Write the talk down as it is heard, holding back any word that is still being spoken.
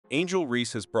Angel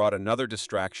Reese has brought another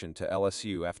distraction to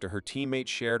LSU after her teammate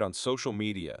shared on social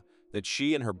media that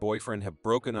she and her boyfriend have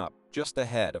broken up just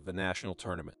ahead of the national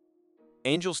tournament.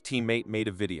 Angel's teammate made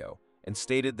a video and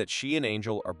stated that she and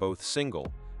Angel are both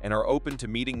single and are open to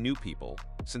meeting new people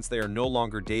since they are no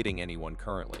longer dating anyone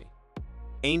currently.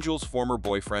 Angel's former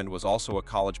boyfriend was also a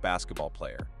college basketball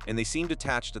player, and they seemed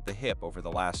attached at the hip over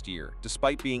the last year,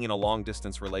 despite being in a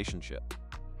long-distance relationship.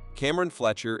 Cameron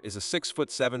Fletcher is a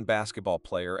 6'7" basketball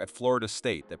player at Florida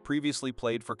State that previously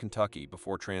played for Kentucky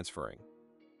before transferring.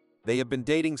 They have been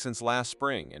dating since last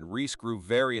spring, and Reese grew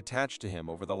very attached to him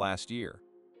over the last year.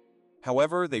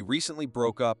 However, they recently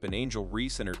broke up, and Angel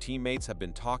Reese and her teammates have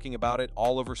been talking about it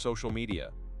all over social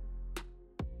media.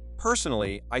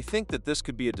 Personally, I think that this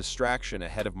could be a distraction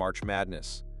ahead of March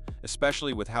Madness,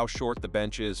 especially with how short the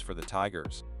bench is for the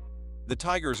Tigers. The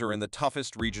Tigers are in the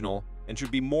toughest regional and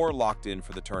should be more locked in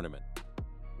for the tournament.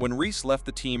 When Reese left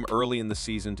the team early in the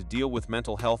season to deal with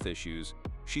mental health issues,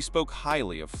 she spoke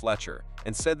highly of Fletcher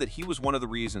and said that he was one of the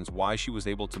reasons why she was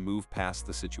able to move past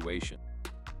the situation.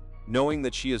 Knowing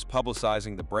that she is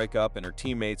publicizing the breakup and her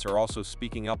teammates are also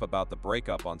speaking up about the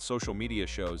breakup on social media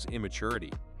shows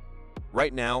immaturity.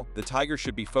 Right now, the Tigers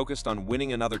should be focused on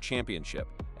winning another championship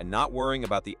and not worrying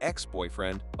about the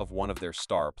ex-boyfriend of one of their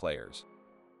star players.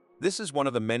 This is one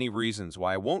of the many reasons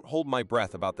why I won't hold my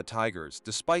breath about the Tigers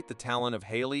despite the talent of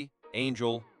Haley,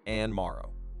 Angel, and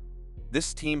Morrow.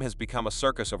 This team has become a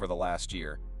circus over the last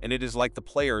year, and it is like the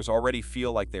players already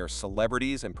feel like they are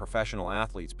celebrities and professional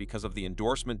athletes because of the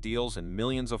endorsement deals and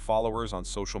millions of followers on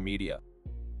social media.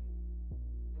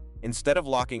 Instead of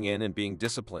locking in and being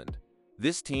disciplined,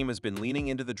 this team has been leaning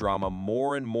into the drama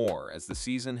more and more as the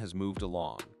season has moved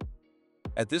along.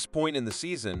 At this point in the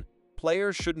season,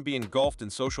 players shouldn't be engulfed in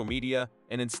social media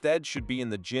and instead should be in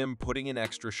the gym putting in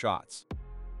extra shots.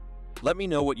 Let me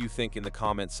know what you think in the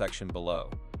comments section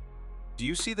below. Do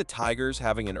you see the Tigers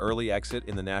having an early exit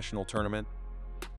in the national tournament?